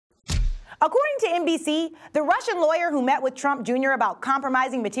According to NBC, the Russian lawyer who met with Trump Jr. about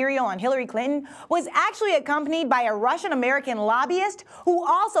compromising material on Hillary Clinton was actually accompanied by a Russian-American lobbyist who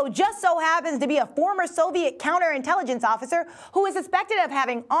also just so happens to be a former Soviet counterintelligence officer who is suspected of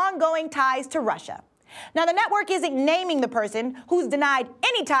having ongoing ties to Russia. Now, the network isn't naming the person who's denied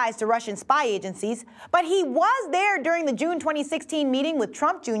any ties to Russian spy agencies, but he was there during the June 2016 meeting with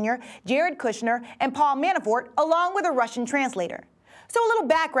Trump Jr., Jared Kushner, and Paul Manafort, along with a Russian translator. So a little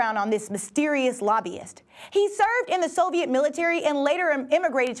background on this mysterious lobbyist. He served in the Soviet military and later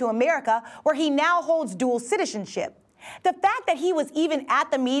immigrated to America, where he now holds dual citizenship. The fact that he was even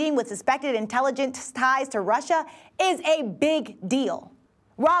at the meeting with suspected intelligence ties to Russia is a big deal.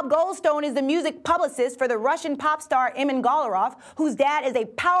 Rob Goldstone is the music publicist for the Russian pop star Emin Galarov, whose dad is a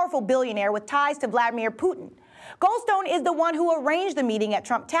powerful billionaire with ties to Vladimir Putin. Goldstone is the one who arranged the meeting at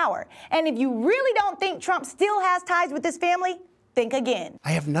Trump Tower. And if you really don't think Trump still has ties with this family, think again.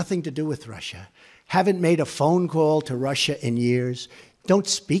 I have nothing to do with Russia. Haven't made a phone call to Russia in years. Don't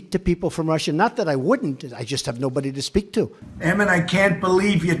speak to people from Russia. Not that I wouldn't. I just have nobody to speak to. Emin, I can't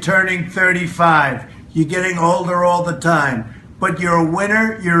believe you're turning 35. You're getting older all the time. But you're a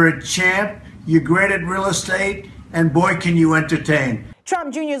winner. You're a champ. You're great at real estate. And boy, can you entertain.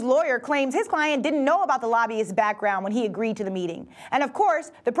 Trump Jr.'s lawyer claims his client didn't know about the lobbyist's background when he agreed to the meeting. And of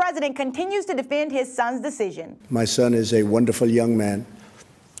course, the president continues to defend his son's decision. My son is a wonderful young man.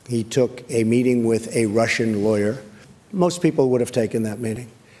 He took a meeting with a Russian lawyer. Most people would have taken that meeting.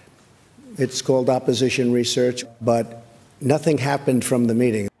 It's called opposition research, but nothing happened from the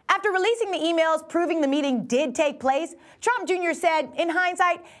meeting. After releasing the emails proving the meeting did take place, Trump Jr. said, in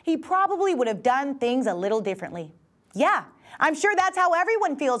hindsight, he probably would have done things a little differently. Yeah. I'm sure that's how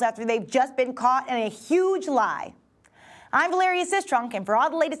everyone feels after they've just been caught in a huge lie. I'm Valeria Sistrunk, and for all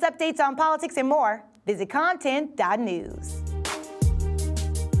the latest updates on politics and more, visit content.news.